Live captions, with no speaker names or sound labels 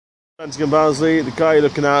Pentagon Barnsley, the car you're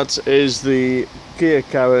looking at is the Kia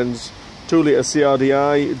Carens 2-litre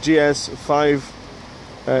CRDI GS5.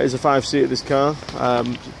 Is a 5-seater this car,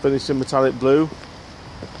 finished in metallic blue.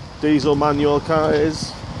 Diesel manual car it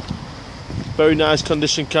is. Very nice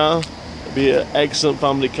condition car. It'd be an excellent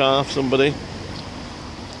family car for somebody.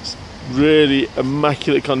 It's really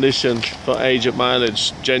immaculate condition for age and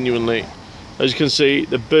mileage, genuinely. As you can see,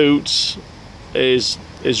 the boot is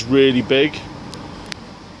really big.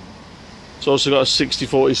 It's also got a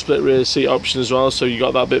 60-40 split rear seat option as well, so you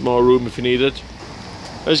got that bit more room if you need it.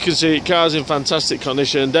 As you can see, the car's in fantastic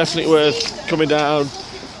condition. Definitely worth coming down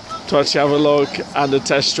to actually have a look and a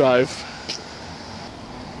test drive.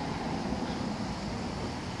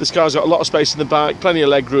 This car's got a lot of space in the back, plenty of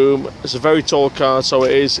leg room. It's a very tall car, so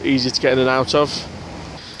it is easy to get in and out of.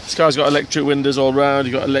 This car's got electric windows all round.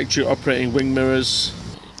 You've got electric operating wing mirrors.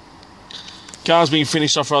 The car's been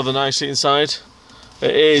finished off rather nicely inside.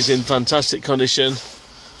 It is in fantastic condition.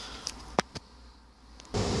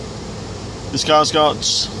 This car's got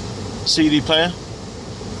CD player.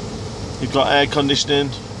 You've got air conditioning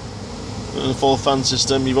and a full fan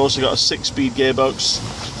system. You've also got a 6-speed gearbox.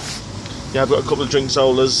 Yeah, I've got a couple of drink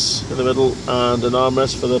holders in the middle and an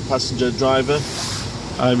armrest for the passenger driver.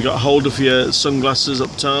 You've got a holder for your sunglasses up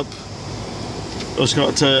top. Also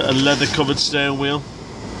got a leather covered steering wheel.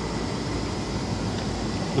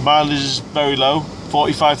 The mileage is very low,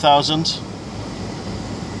 45,000.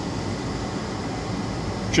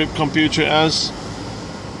 Trip computer it has.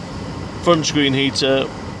 Front screen heater.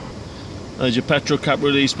 There's your petrol cap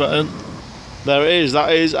release button. There it is,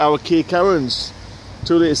 that is our Kia Carens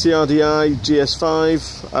 2-litre CRDI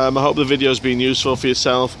GS5. I hope the video has been useful for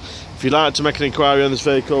yourself. If you'd like to make an inquiry on this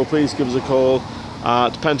vehicle, please give us a call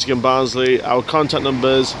at Pentagon Barnsley. Our contact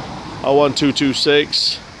numbers are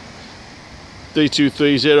 01226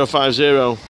 323 050.